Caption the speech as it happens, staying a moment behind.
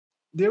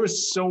there are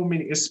so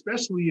many,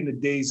 especially in the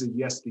days of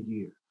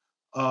yesteryear,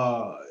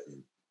 uh,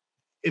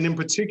 and in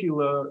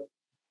particular,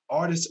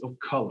 artists of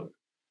color.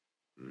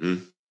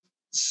 Mm-hmm.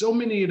 So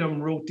many of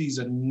them wrote these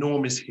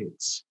enormous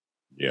hits.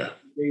 Yeah.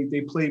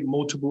 They played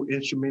multiple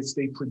instruments.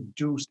 They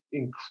produced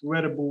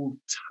incredible,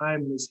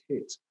 timeless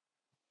hits,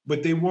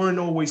 but they weren't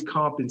always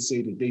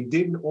compensated. They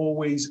didn't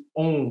always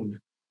own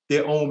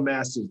their own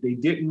masters. They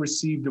didn't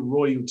receive the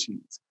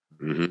royalties.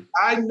 Mm-hmm.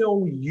 I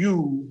know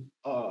you,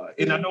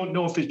 and I don't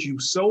know if it's you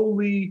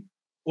solely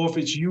or if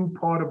it's you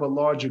part of a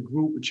larger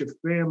group, but your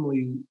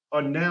family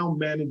are now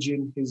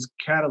managing his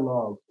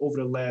catalog over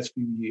the last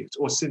few years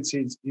or since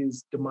his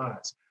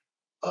demise.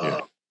 Yeah.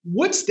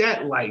 What's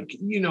that like?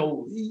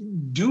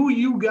 Do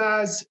you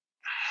guys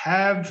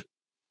have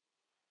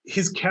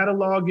his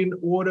catalog in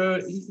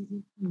order?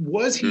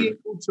 Was he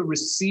Mm-hmm. able to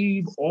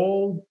receive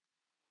all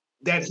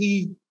that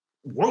he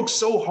worked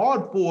so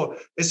hard for,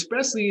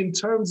 especially in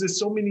terms of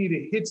so many of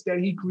the hits that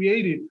he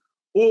created?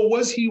 Or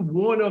was he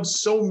one of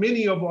so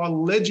many of our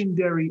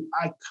legendary,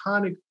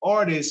 iconic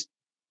artists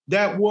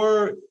that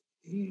were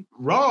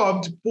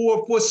robbed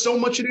for so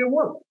much of their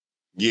work?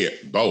 Yeah,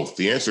 both.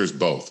 The answer is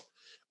both.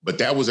 But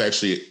that was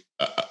actually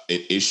an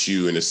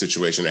issue and a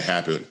situation that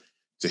happened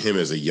to him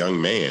as a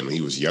young man when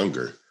he was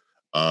younger.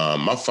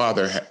 My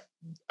father,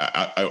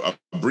 a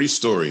brief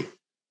story.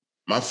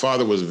 My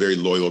father was a very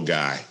loyal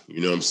guy, you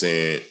know what I'm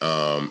saying?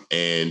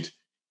 And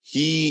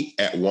he,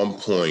 at one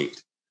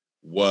point,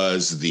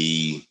 was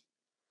the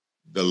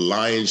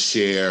lion's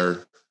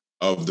share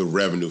of the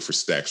revenue for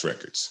Stax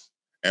Records.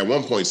 At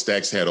one point,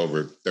 Stax had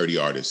over 30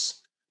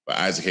 artists, but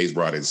Isaac Hayes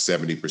brought in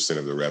 70%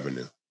 of the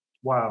revenue.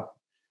 Wow.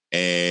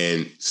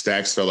 And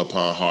Stax fell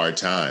upon hard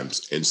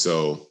times. And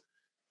so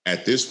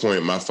at this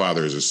point, my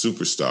father is a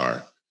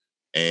superstar.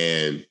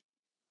 And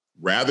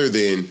rather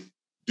than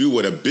do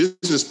what a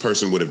business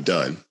person would have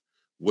done,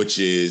 which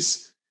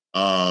is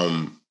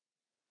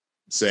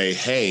say,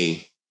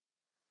 hey,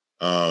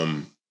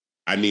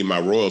 I need my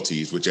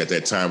royalties, which at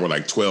that time were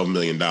like $12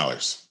 million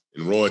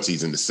in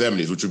royalties in the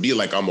 70s, which would be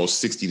like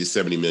almost $60 to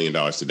 $70 million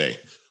today.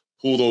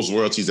 Pull those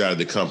royalties out of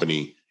the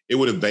company, it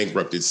would have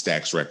bankrupted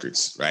Stax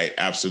Records, right?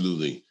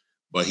 Absolutely.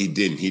 But he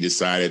didn't. He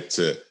decided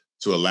to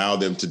allow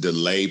them to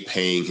delay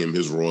paying him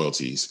his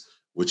royalties,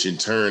 which in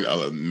turn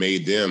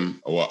made them,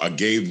 or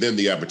gave them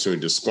the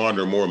opportunity to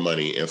squander more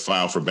money and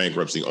file for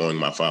bankruptcy, owing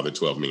my father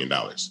 $12 million.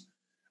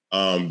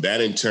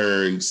 That in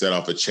turn set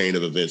off a chain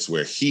of events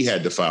where he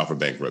had to file for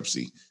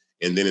bankruptcy.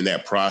 And then in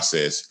that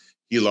process,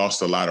 he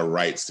lost a lot of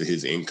rights to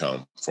his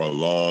income for a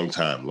long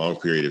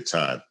period of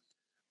time.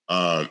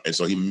 And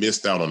so he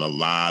missed out on a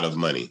lot of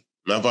money.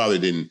 My father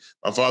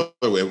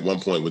at one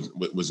point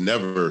was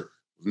never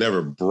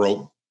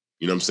broke,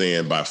 you know what I'm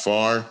saying, by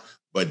far,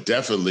 but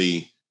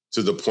definitely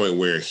to the point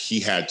where he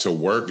had to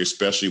work,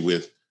 especially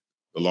with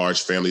the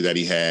large family that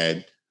he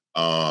had.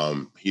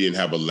 He didn't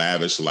have a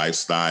lavish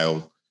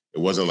lifestyle. It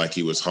wasn't like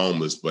he was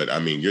homeless, but I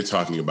mean, you're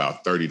talking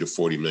about $30 to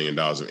 $40 million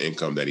of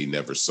income that he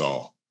never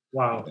saw.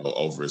 Wow.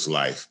 Over his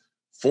life.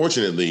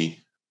 Fortunately,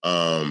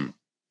 when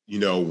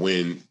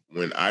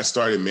I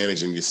started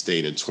managing the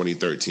estate in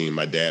 2013,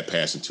 my dad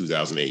passed in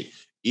 2008.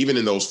 Even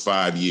in those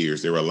 5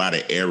 years, there were a lot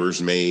of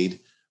errors made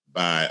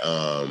by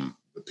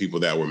the people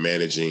that were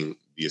managing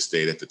the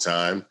estate at the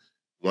time.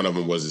 One of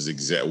them was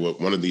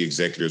one of the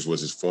executors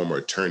was his former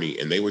attorney,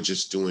 and they were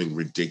just doing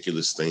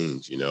ridiculous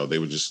things. You know, it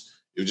was just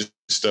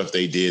stuff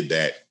they did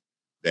that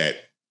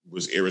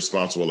was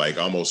irresponsible, like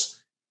almost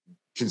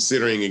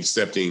considering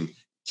accepting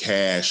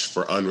cash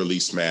for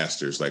unreleased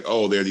masters. Like,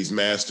 oh, there are these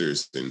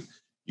masters and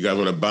you guys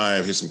want to buy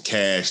them, here's some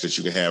cash that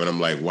you can have. And I'm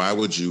like, why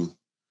would you?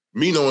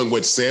 Me knowing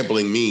what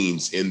sampling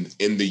means in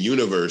the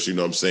universe, you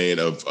know what I'm saying,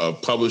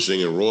 of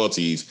publishing and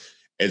royalties.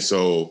 And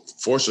so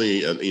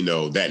fortunately,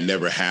 that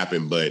never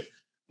happened. But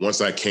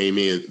once I came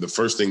in, the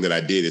first thing that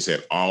I did is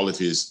had all of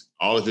his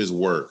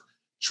work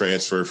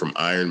transferred from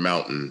Iron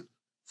Mountain,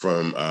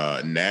 from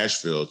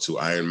Nashville to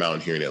Iron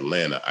Mountain here in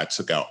Atlanta. I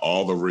took out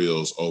all the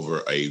reels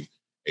over a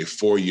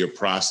 4-year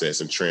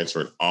process and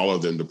transferred all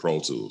of them to Pro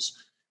Tools.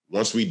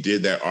 Once we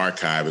did that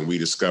archiving, we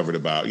discovered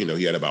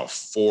he had about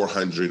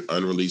 400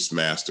 unreleased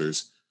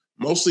masters,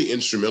 mostly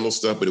instrumental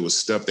stuff, but it was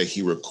stuff that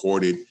he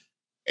recorded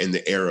in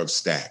the era of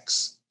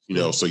Stax.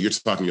 So you're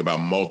talking about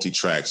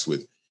multi-tracks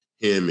with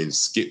him and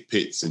Skip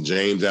Pitts and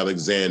James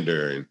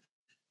Alexander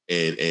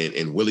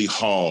and Willie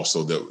Hall.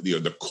 So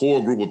the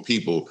core group of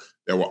people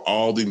that were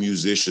all the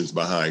musicians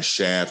behind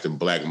Shaft and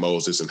Black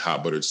Moses and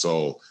Hot Buttered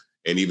Soul,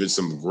 and even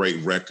some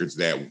great records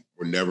that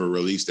were never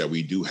released that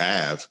we do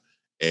have.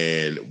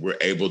 And we're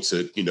able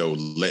to,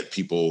 let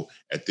people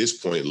at this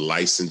point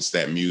license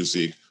that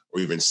music or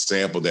even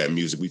sample that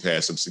music. We've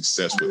had some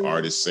success with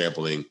artists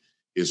sampling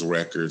his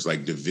records,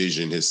 like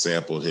Division has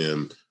sampled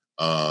him,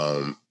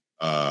 Alessia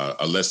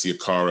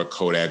Cara,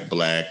 Kodak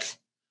Black,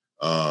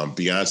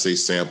 Beyonce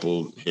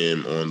sampled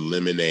him on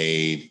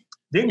Lemonade.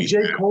 Didn't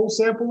J. Cole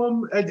sample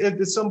him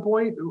at some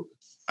point?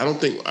 I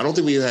don't think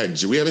we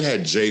haven't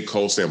had J.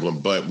 Cole sample him,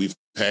 but we've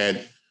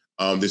had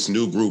this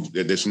new group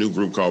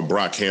called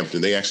Brockhampton.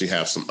 They actually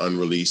have some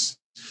unreleased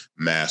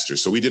mastered.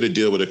 So we did a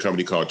deal with a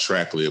company called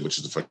TrackLib, which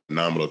is a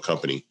phenomenal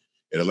company.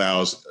 It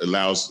allows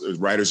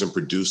writers and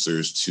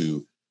producers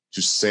to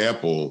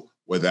sample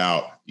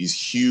without these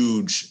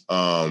huge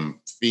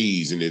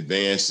fees and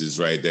advances,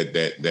 right?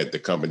 That the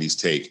companies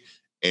take,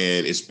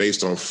 and it's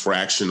based on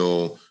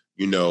fractional,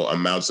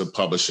 amounts of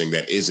publishing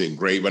that isn't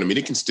great, but I mean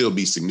it can still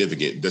be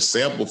significant. The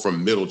sample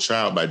from Middle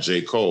Child by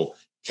J. Cole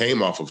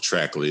came off of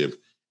TrackLib,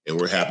 and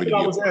we're happy to be.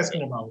 I was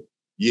asking about.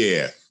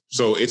 Yeah.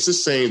 So it's the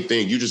same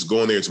thing. You just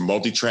go in there, it's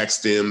multi-track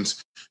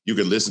stems. You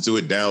can listen to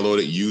it, download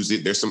it, use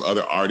it. There's some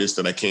other artists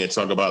that I can't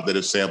talk about that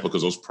have sampled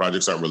because those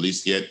projects aren't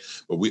released yet.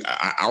 But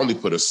I only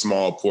put a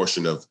small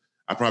portion of,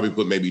 I probably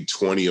put maybe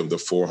 20 of the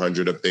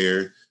 400 up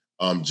there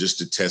just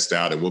to test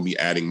out. And we'll be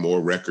adding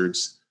more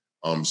records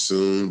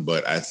soon.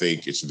 But I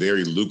think it's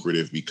very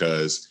lucrative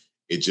because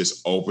it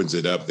just opens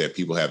it up that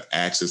people have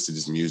access to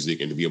this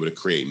music and to be able to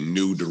create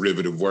new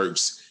derivative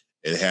works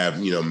and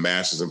have,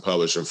 masters and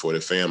publishing for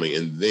the family.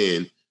 And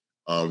then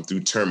through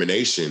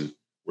termination,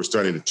 we're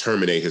starting to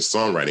terminate his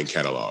songwriting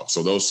catalog.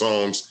 So those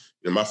songs,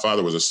 my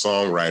father was a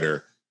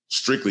songwriter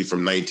strictly from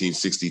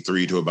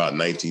 1963 to about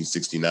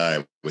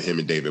 1969 with him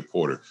and David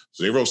Porter.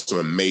 So they wrote some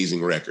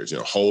amazing records,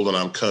 Hold On,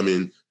 I'm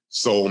Coming,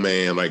 Soul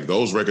Man, like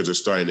those records are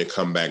starting to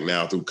come back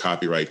now through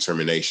copyright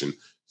termination.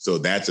 So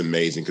that's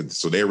amazing.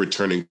 So they're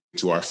returning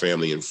to our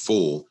family in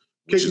full.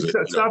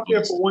 Stop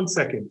there for 1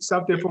 second.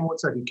 Stop there for 1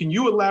 second. Can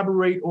you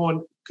elaborate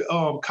on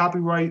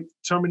copyright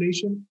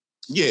termination?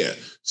 Yeah.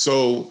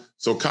 So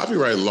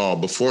copyright law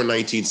before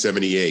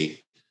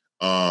 1978,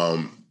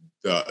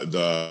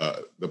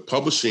 the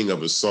publishing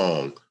of a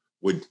song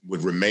would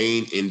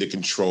remain in the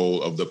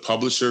control of the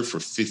publisher for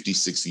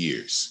 56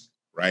 years,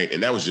 right?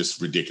 And that was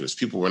just ridiculous.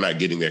 People were not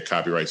getting their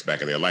copyrights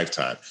back in their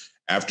lifetime.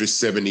 After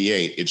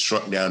 78, it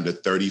shrunk down to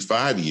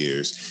 35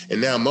 years. And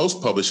now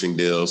most publishing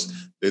deals,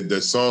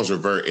 the songs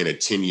revert in a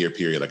 10-year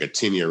period, like a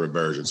 10-year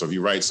reversion. So if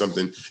you write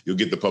something, you'll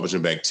get the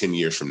publishing back 10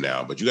 years from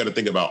now. But you got to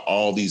think about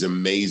all these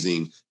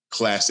amazing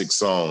classic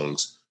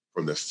songs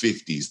from the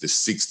 50s, the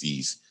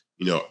 60s,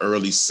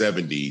 early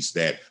 70s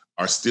that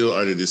are still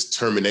under this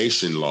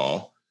termination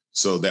law.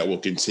 So that will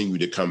continue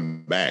to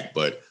come back.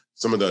 But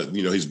some of the,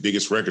 his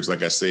biggest records,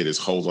 like I said, is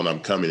Hold On, I'm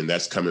Coming. And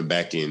that's coming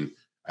back in,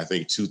 I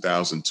think,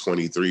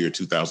 2023 or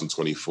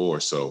 2024.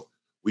 So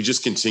we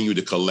just continue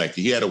to collect.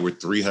 He had over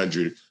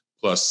 300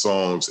 plus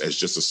songs as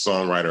just a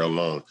songwriter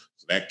alone.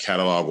 So that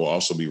catalog will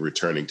also be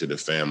returning to the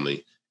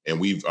family. And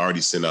we've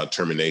already sent out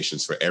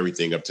terminations for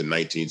everything up to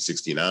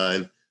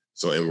 1969.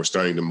 So, and we're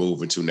starting to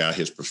move into now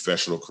his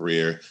professional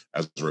career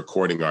as a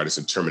recording artist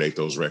and terminate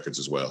those records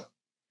as well.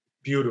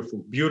 Beautiful,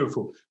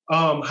 beautiful.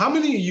 How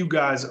many of you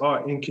guys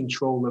are in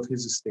control of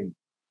his estate?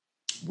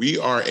 We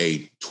are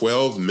a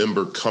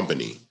 12-member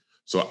company.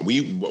 So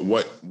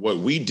what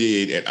we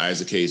did at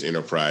Isaac Hayes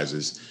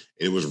Enterprises,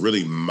 it was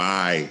really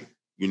my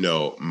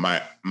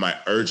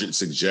urgent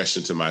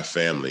suggestion to my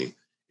family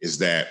is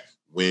that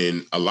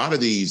when a lot of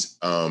these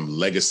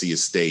legacy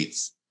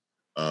estates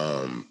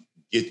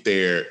get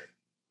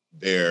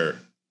their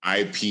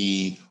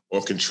IP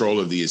or control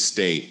of the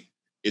estate,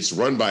 it's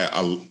run by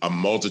a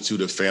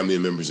multitude of family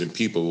members and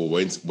people.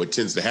 What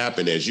tends to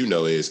happen, as you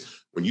know, is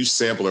when you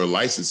sample or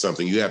license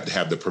something, you have to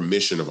have the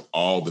permission of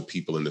all the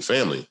people in the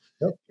family.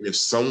 Yep. And if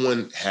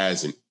someone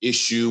has an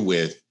issue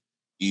with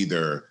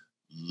either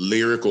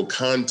lyrical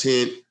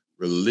content,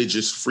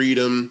 religious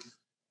freedom,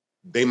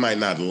 they might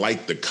not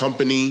like the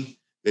company,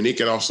 then it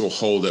can also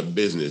hold up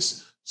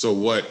business. So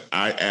what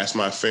I asked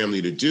my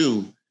family to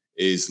do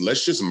is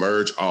let's just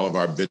merge all of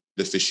our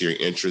beneficiary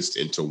interests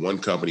into one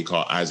company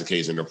called Isaac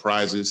Hayes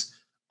Enterprises.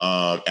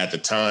 At the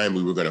time,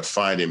 we were going to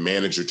find a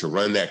manager to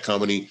run that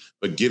company,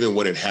 but given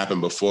what had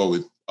happened before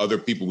with other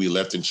people we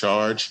left in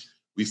charge,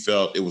 we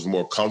felt it was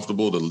more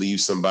comfortable to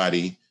leave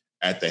somebody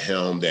at the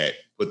helm that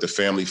put the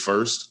family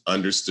first,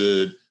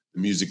 understood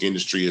the music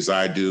industry as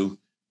I do.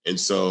 And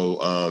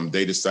so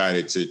they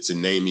decided to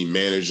name me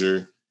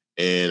manager.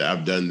 And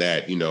I've done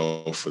that,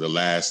 for the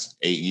last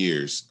 8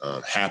 years,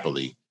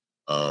 happily.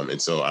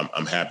 And so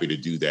I'm happy to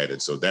do that.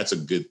 And so that's a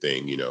good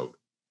thing,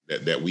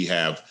 that we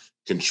have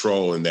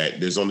control and that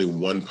there's only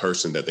one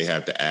person that they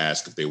have to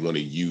ask if they want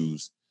to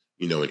use,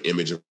 an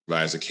image of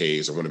Isaac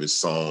Hayes or one of his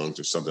songs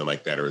or something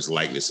like that, or his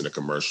likeness in a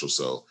commercial.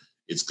 So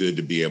it's good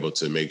to be able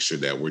to make sure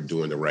that we're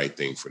doing the right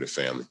thing for the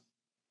family.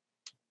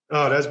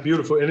 Oh, that's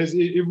beautiful. And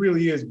it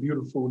really is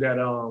beautiful that,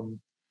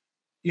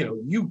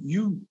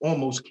 you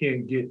almost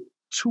can't get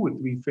 2 or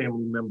 3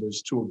 family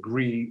members to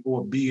agree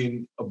or be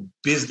in a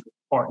business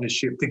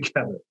partnership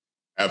together.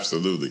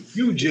 Absolutely.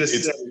 You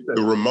just said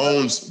the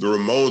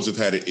Ramones have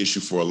had an issue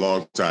for a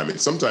long time.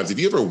 And sometimes if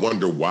you ever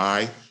wonder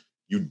why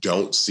you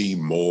don't see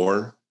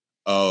more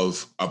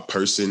of a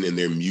person and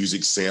their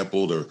music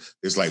sampled, or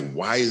it's like,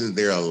 why isn't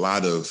there a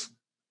lot of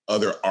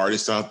other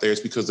artists out there? It's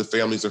because the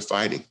families are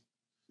fighting.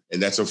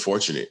 And that's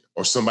unfortunate.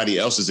 Or somebody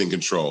else is in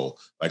control.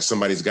 Like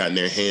somebody's gotten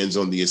their hands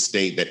on the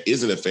estate that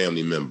isn't a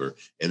family member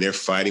and they're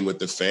fighting with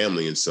the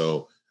family. And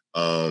so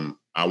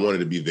I wanted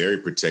to be very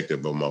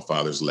protective of my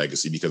father's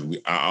legacy because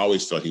I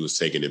always felt he was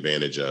taken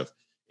advantage of.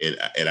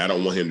 And I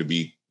don't want him to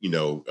be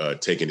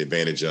taken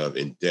advantage of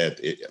in death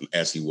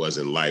as he was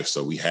in life.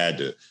 So we had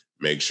to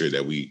make sure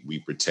that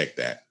we protect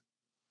that.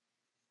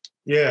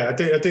 Yeah, I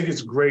think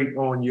it's great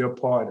on your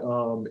part.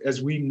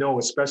 As we know,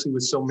 especially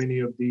with so many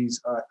of these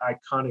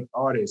iconic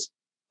artists,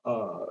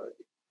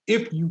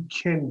 if you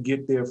can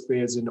get their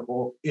affairs in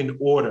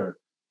order,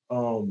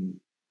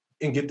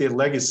 and get their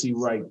legacy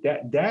right,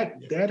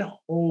 that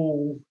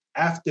whole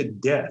after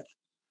death,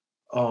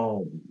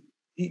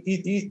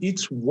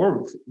 it's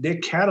worth their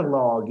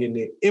catalog and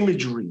their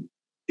imagery.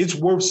 It's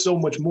worth so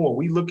much more.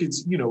 We look at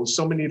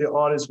so many of the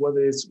artists, whether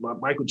it's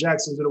Michael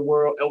Jackson's of the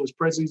world, Elvis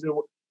Presley's of the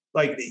world.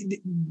 Like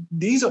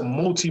these are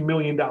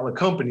multi-million-dollar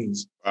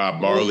companies.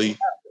 Bob Marley,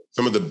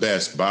 some of the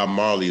best. Bob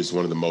Marley is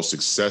one of the most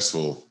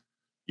successful,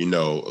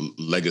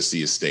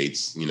 legacy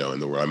estates, in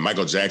the world. And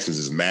Michael Jackson's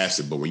is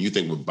massive, but when you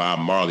think with Bob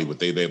Marley, what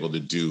they've been able to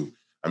do,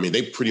 I mean,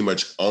 they pretty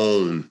much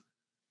own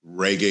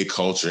reggae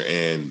culture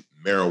and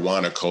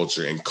marijuana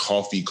culture and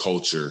coffee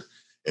culture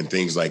and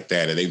things like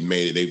that. And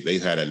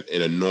they've had an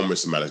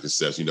enormous amount of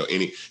success.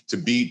 To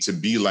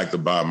be like the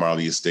Bob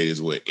Marley estate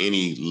is what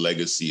any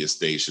legacy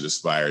estate should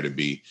aspire to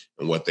be,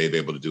 and what they've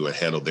been able to do and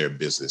handle their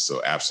business.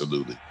 So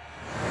absolutely.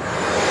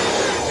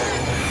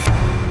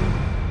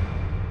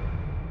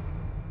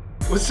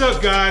 What's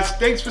up, guys?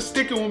 Thanks for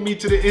sticking with me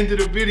to the end of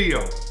the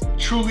video.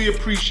 Truly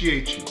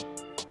appreciate you.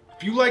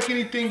 If you like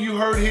anything you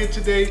heard here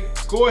today,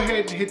 go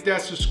ahead and hit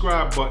that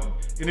subscribe button.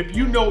 And if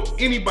you know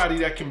anybody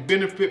that can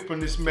benefit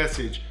from this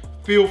message,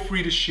 feel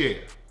free to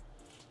share.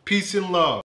 Peace and love.